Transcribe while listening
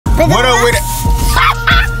What up with it?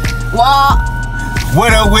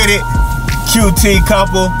 What up with it? QT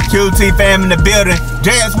couple, QT fam in the building.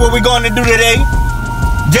 Jazz, what we going to do today?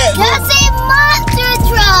 Jazz, QT monster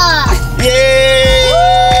truck. Yeah!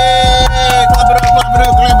 Clap it up, clap it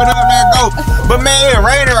up, clap it up, let's go. But man, it's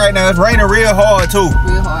raining right now. It's raining real hard too.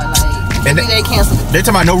 Real hard, like. And they canceled it. They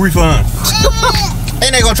talking about no refund.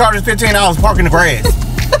 And they gonna charge us $15 parking the grass.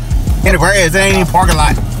 In the grass, they ain't even parking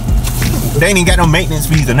lot. They ain't even got no maintenance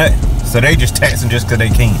fees or nothing. So they just taxing just cause they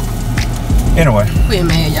can. Anyway. We ain't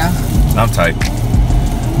mad, y'all. I'm tight.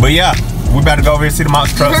 But yeah, we about to go over here and see the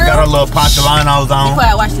monster trucks. Got our little Poncholanos on. Be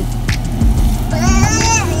quiet, watch this.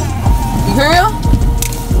 You hear him?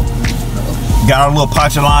 Got our little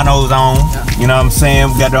Poncholanos on. You know what I'm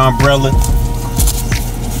saying? We got the umbrella.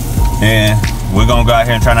 And we're gonna go out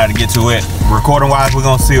here and try not to get too wet. Recording wise, we're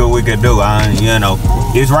gonna see what we can do. You know,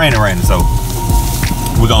 it's raining, so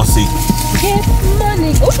we're gonna see. Get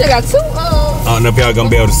money. Oh, they got two. I don't know if y'all gonna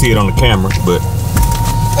be able to see it on the camera, but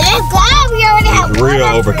It's real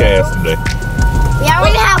overcast today. We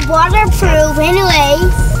already have waterproof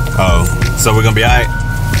anyways. Oh, so we're gonna be alright?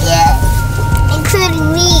 Yeah,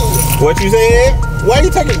 including me. What you said? Why you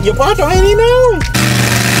taking your poncho? Ain't even on.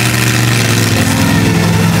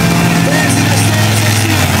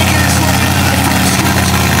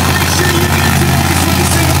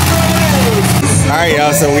 Alright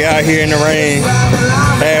y'all, so we out here in the rain.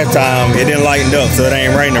 Halftime, it didn't lighten up, so it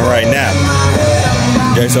ain't raining right now.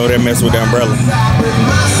 Just over there messing with the umbrella.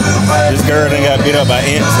 This girl done got beat up by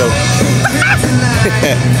ants, so.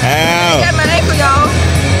 Ow. I got my ankle, y'all.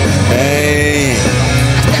 Hey. I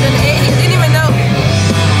stepped in the egg, he didn't even know.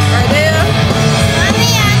 Right there.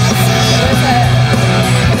 What's that?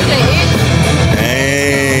 Is that it?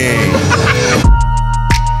 Hey.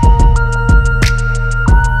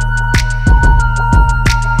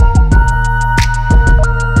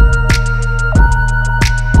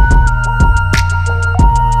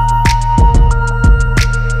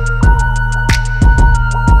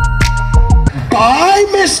 Bye,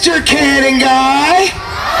 Mr. Cannon Guy.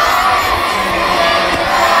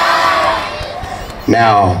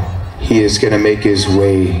 Now he is going to make his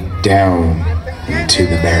way down into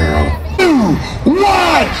the barrel. 2, 1,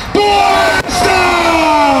 blast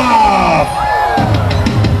off!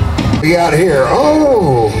 We got here.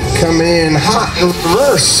 Oh, come in hot in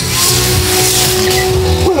reverse.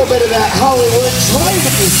 A little bit of that Hollywood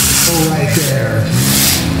sliding right there.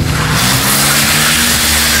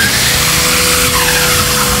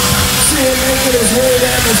 Making his way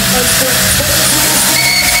down the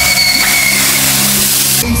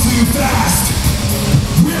too fast.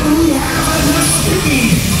 Will we have enough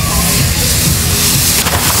speed?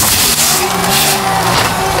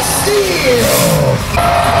 Steal!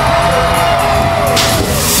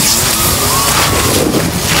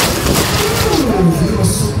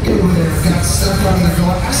 Feels so good there. Got stuck on the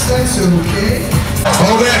glass. That's okay.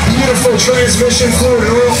 All that beautiful transmission fluid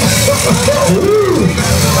oil.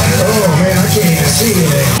 Oh man, I can't even see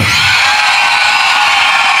anything.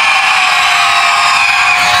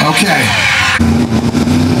 Okay.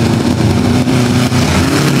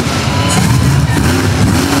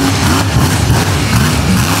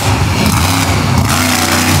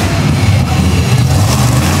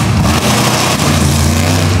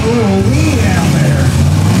 Oh, we down there.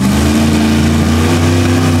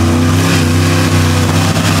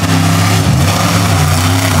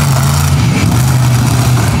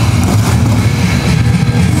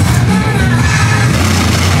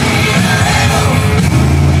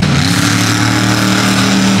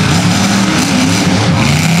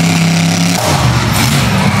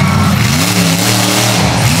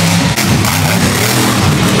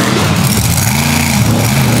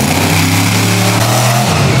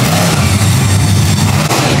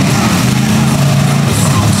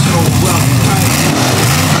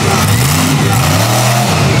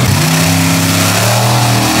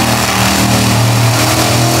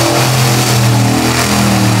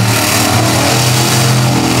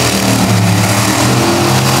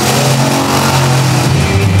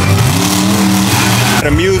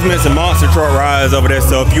 Amusements and monster truck rides over there,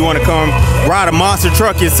 so if you want to come ride a monster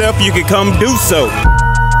truck yourself, you can come do so.